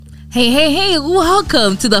Hey,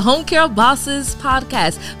 welcome to the Homecare Bosses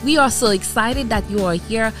podcast. We are so excited that you are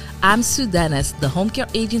here. I'm Sue Dennis, the Homecare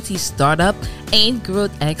Agency startup and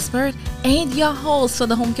growth expert, and your host for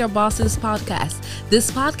the Homecare Bosses podcast.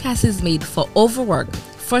 This podcast is made for overworked,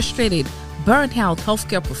 frustrated, burnt out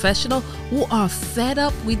healthcare professionals who are fed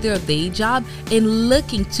up with their day job and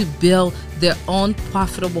looking to build their own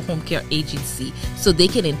profitable home care agency so they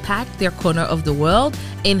can impact their corner of the world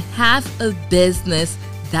and have a business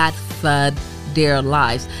that fed their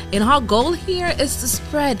lives. And our goal here is to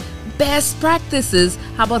spread best practices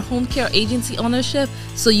about home care agency ownership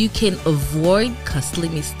so you can avoid costly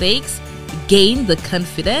mistakes, gain the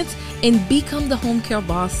confidence, and become the home care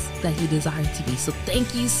boss that you desire to be. So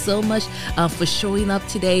thank you so much for showing up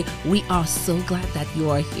today. We are so glad that you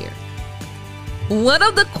are here. One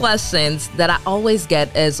of the questions that I always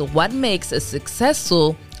get is what makes a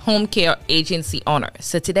successful home care agency owner.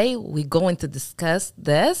 So today we're going to discuss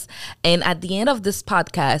this. And at the end of this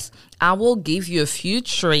podcast, I will give you a few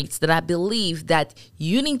traits that I believe that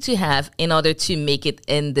you need to have in order to make it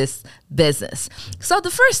in this business. So the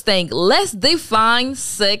first thing, let's define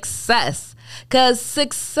success, because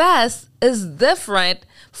success is different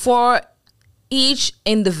for each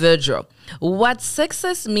individual. What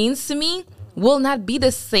success means to me will not be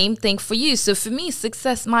the same thing for you. So for me,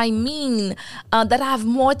 success might mean that I have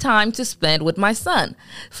more time to spend with my son.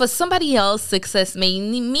 For somebody else, success may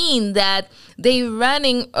mean that they're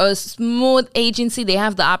running a smooth agency. They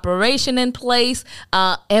have the operation in place.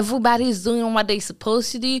 Everybody's doing what they're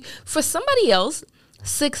supposed to do. For somebody else,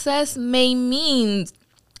 success may mean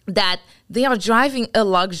that they are driving a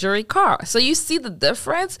luxury car. So you see the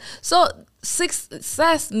difference? So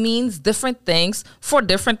success means different things for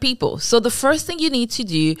different people. So the first thing you need to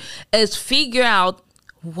do is figure out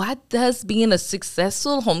what does being a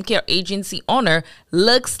successful home care agency owner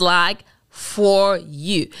looks like for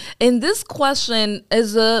you. And this question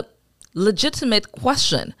is a legitimate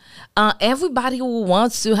question. Everybody who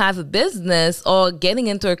wants to have a business or getting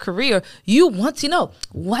into a career, you want to know,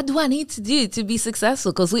 what do I need to do to be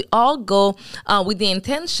successful? Because we all go with the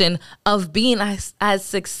intention of being as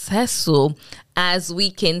successful as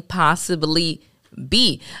we can possibly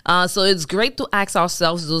be. So it's great to ask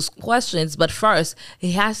ourselves those questions. But first,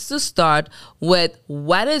 it has to start with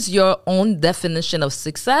what is your own definition of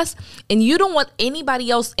success? And you don't want anybody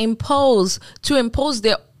else impose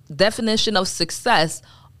their definition of success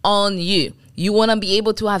on you. You want to be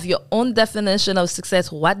able to have your own definition of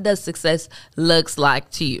success. What does success looks like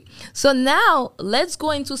to you? So now let's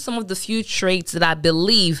go into some of the few traits that I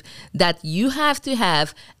believe that you have to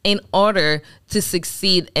have in order to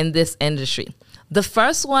succeed in this industry. The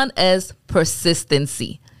first one is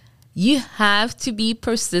persistency. You have to be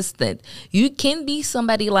persistent. You can be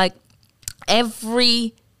somebody like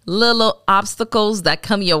every little obstacles that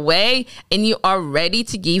come your way and you are ready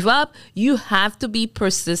to give up. You have to be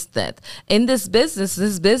persistent in this business.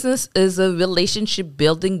 This business is a relationship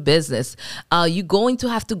building business. You're going to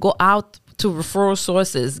have to go out to referral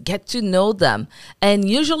sources, get to know them. And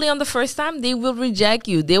usually on the first time, they will reject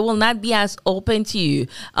you. They will not be as open to you.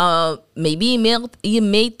 Maybe you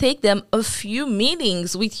may take them a few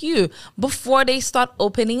meetings with you before they start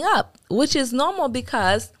opening up, which is normal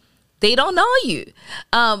because they don't know you.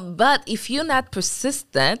 But if you're not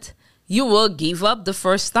persistent, you will give up the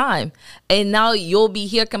first time. And now you'll be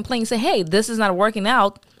here complaining, say, hey, this is not working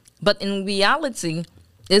out. But in reality,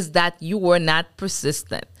 is that you were not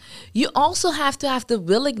persistent. You also have to have the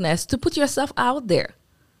willingness to put yourself out there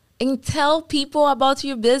and tell people about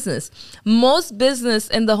your business. Most business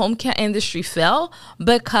in the home care industry fail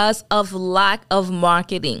because of lack of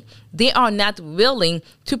marketing. They are not willing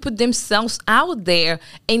to put themselves out there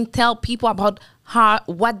and tell people about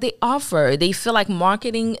what they offer. They feel like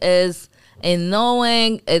marketing is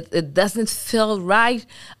annoying. It doesn't feel right.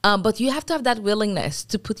 But you have to have that willingness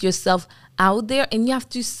to put yourself out there, and you have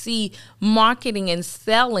to see marketing and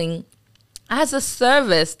selling as a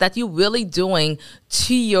service that you're really doing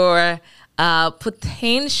to your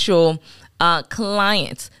potential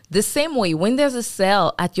clients. The same way, when there's a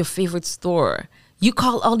sale at your favorite store, you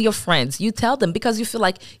call all your friends. You tell them because you feel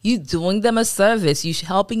like you're doing them a service. You're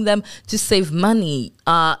helping them to save money.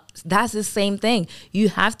 That's the same thing. You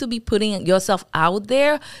have to be putting yourself out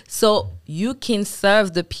there so you can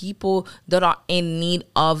serve the people that are in need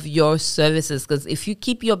of your services. Because if you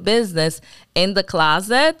keep your business in the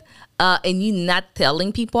closet, and you're not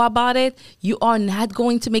telling people about it, you are not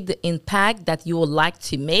going to make the impact that you would like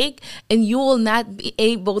to make, and you will not be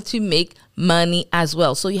able to make money as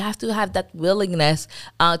well. So you have to have that willingness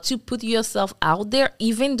to put yourself out there,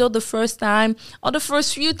 even though the first time or the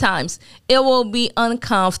first few times it will be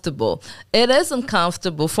uncomfortable. It is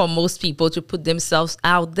uncomfortable for most people to put themselves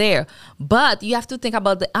out there, but you have to think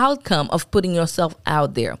about the outcome of putting yourself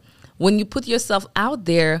out there. When you put yourself out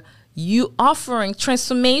there, you offering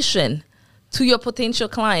transformation to your potential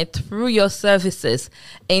client through your services,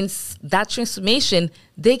 and that transformation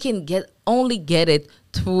they can only get it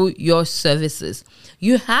through your services.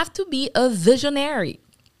 You have to be a visionary.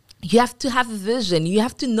 You have to have a vision. You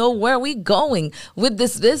have to know where we're going with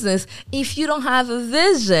this business. If you don't have a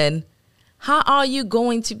vision, how are you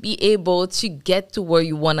going to be able to get to where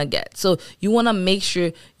you want to get? So you want to make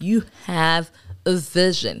sure you have a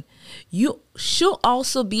vision. You should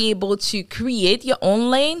also be able to create your own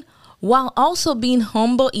lane while also being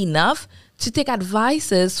humble enough to take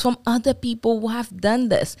advices from other people who have done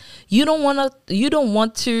this. You don't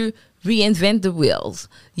want to reinvent the wheels.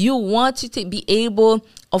 You want to be able,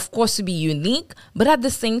 of course, to be unique, but at the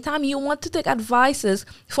same time, you want to take advices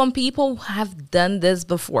from people who have done this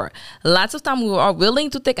before. Lots of time we are willing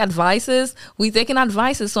to take advices. We're taking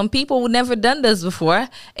advices from people who never done this before,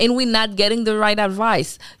 and we're not getting the right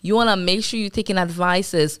advice. You want to make sure you're taking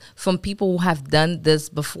advices from people who have done this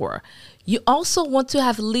before. You also want to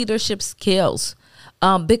have leadership skills.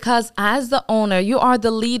 Because as the owner, you are the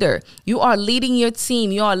leader. You are leading your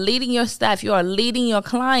team. You are leading your staff. You are leading your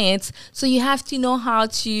clients. So you have to know how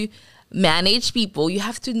to manage people. You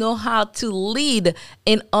have to know how to lead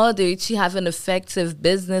in order to have an effective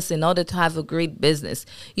business, in order to have a great business.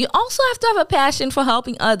 You also have to have a passion for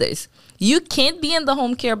helping others. You can't be in the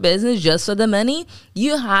home care business just for the money.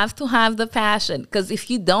 You have to have the passion, because if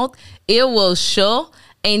you don't, it will show.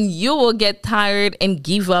 And you will get tired and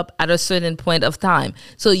give up at a certain point of time.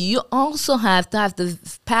 So you also have to have the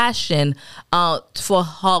passion for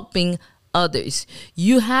helping others.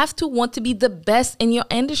 You have to want to be the best in your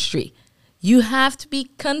industry. You have to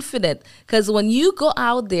be confident, because when you go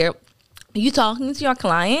out there, you're talking to your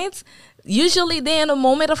clients. Usually they're in a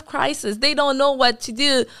moment of crisis. They don't know what to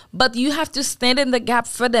do, but you have to stand in the gap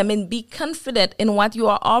for them and be confident in what you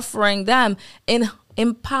are offering them and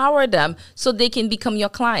empower them so they can become your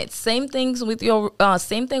clients. Same thing with your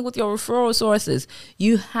referral sources.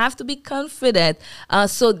 You have to be confident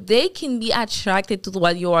so they can be attracted to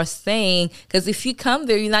what you are saying. Because if you come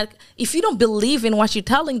there, if you don't believe in what you're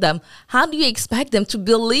telling them, how do you expect them to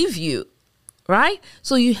believe you? Right?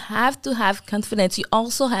 So you have to have confidence. You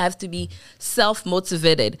also have to be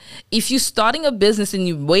self-motivated. If you're starting a business and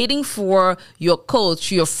you're waiting for your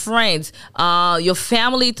coach, your friends, your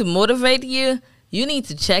family to motivate you, you need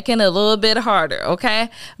to check in a little bit harder, okay?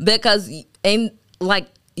 Because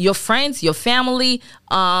your friends, your family,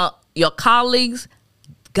 your colleagues,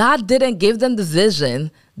 God didn't give them the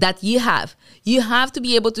vision that you have. You have to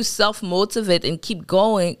be able to self-motivate and keep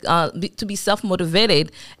going, to be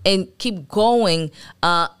self-motivated and keep going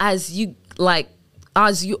as you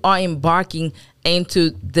are embarking into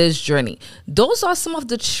this journey. Those are some of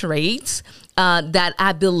the traits that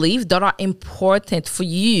I believe that are important for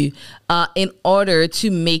you in order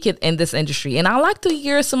to make it in this industry. And I'd like to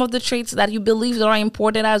hear some of the traits that you believe that are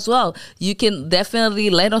important as well. You can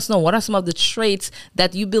definitely let us know what are some of the traits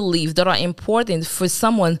that you believe that are important for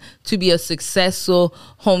someone to be a successful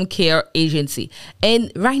home care agency.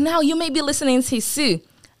 And right now you may be listening to Sue.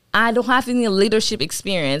 I don't have any leadership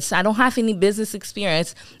experience. I don't have any business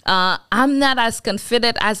experience. I'm not as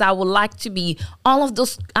confident as I would like to be. All of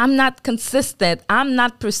those, I'm not consistent. I'm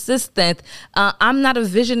not persistent. I'm not a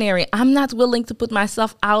visionary. I'm not willing to put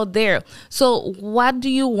myself out there. So what do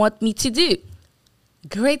you want me to do?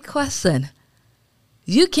 Great question.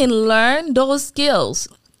 You can learn those skills.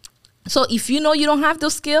 So if you know you don't have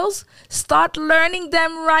those skills, start learning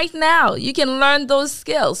them right now. You can learn those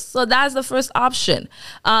skills. So that's the first option.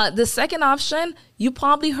 The second option, you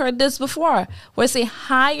probably heard this before, where say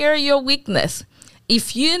hire your weakness.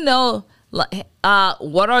 If you know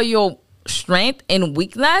what are your strength and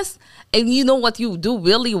weakness, and you know what you do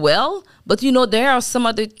really well, but you know there are some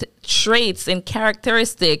other traits and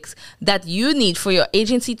characteristics that you need for your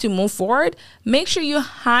agency to move forward, make sure you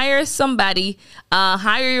hire somebody,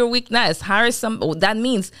 hire your weakness, that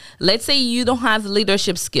means, let's say you don't have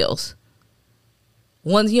leadership skills.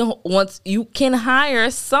 Once you can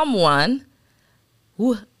hire someone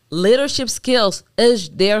who leadership skills is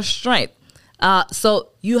their strength. So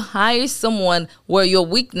you hire someone where your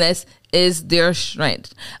weakness is their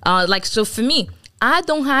strength. So for me, I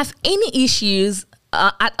don't have any issues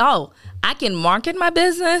at all. I can market my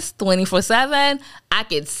business 24/7. I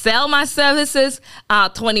can sell my services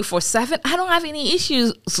 24/7. I don't have any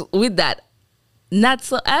issues with that, not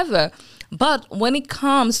so ever. But when it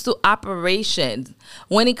comes to operations,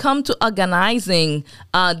 when it comes to organizing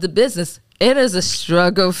the business, it is a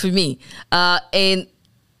struggle for me. And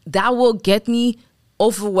that will get me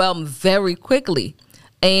overwhelmed very quickly.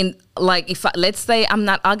 And like let's say I'm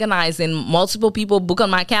not organizing, multiple people book on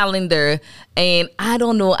my calendar and I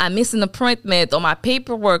don't know, I miss an appointment or my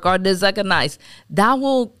paperwork are disorganized. That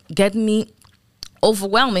will get me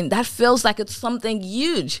overwhelming. That feels like it's something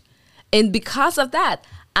huge. And because of that,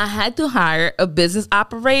 I had to hire a business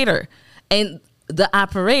operator. And the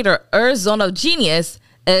operator, her zone of genius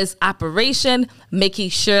is operation, making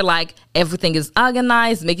sure like everything is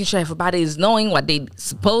organized, making sure everybody is knowing what they're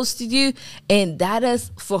supposed to do. And that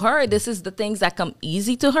is, for her, this is the things that come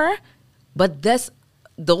easy to her. But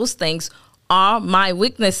those things are my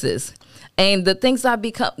weaknesses. And the things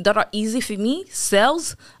that are easy for me,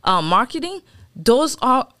 sales, marketing, those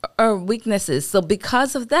are our weaknesses. So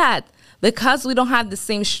because of that, because we don't have the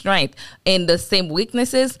same strength and the same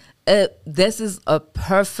weaknesses, this is a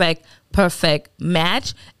perfect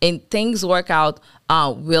match and things work out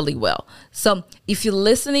really well. So if you're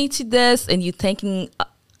listening to this and you're thinking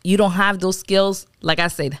you don't have those skills, like I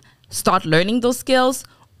said, start learning those skills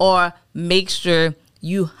or make sure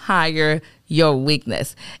you hire your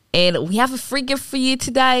weakness. And we have a free gift for you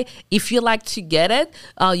today. If you like to get it,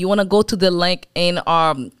 you want to go to the link in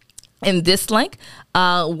this link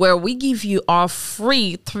where we give you our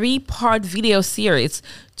free 3-part video series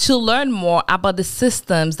to learn more about the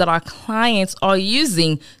systems that our clients are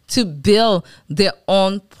using to build their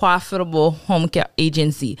own profitable home care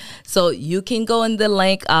agency. So you can go in the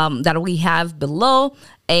link that we have below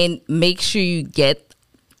and make sure you get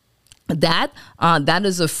that. That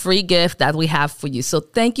is a free gift that we have for you. So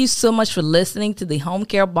thank you so much for listening to the Home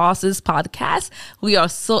Care Bosses podcast. We are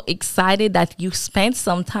so excited that you spent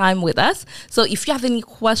some time with us. So if you have any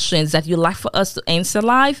questions that you'd like for us to answer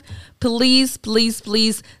live, please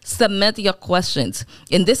submit your questions.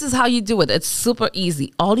 And this is how you do it. It's super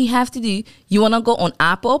easy. All you have to do, you want to go on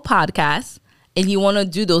Apple Podcasts and you want to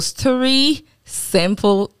do those 3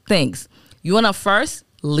 simple things. You want to first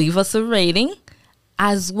leave us a rating,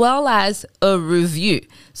 as well as a review.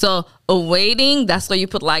 So a rating, that's where you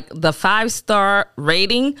put like the 5-star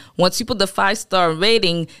rating. Once you put the 5-star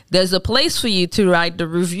rating, there's a place for you to write the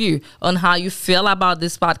review on how you feel about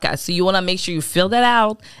this podcast. So you want to make sure you fill that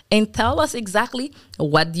out and tell us exactly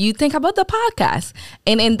what do you think about the podcast.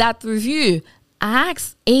 And in that review,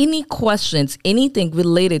 ask any questions, anything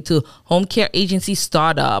related to home care agency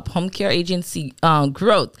startup, home care agency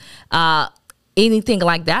growth, anything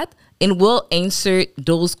like that. And we'll answer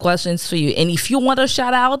those questions for you. And if you want a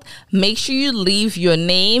shout out, make sure you leave your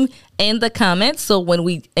name in the comments. So when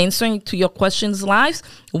we answer to your questions live,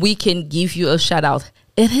 we can give you a shout out.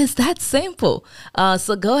 It is that simple.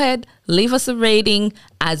 So go ahead, leave us a rating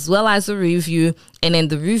as well as a review. And in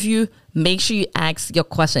the review, make sure you ask your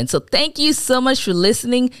questions. So thank you so much for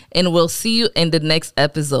listening, and we'll see you in the next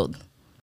episode.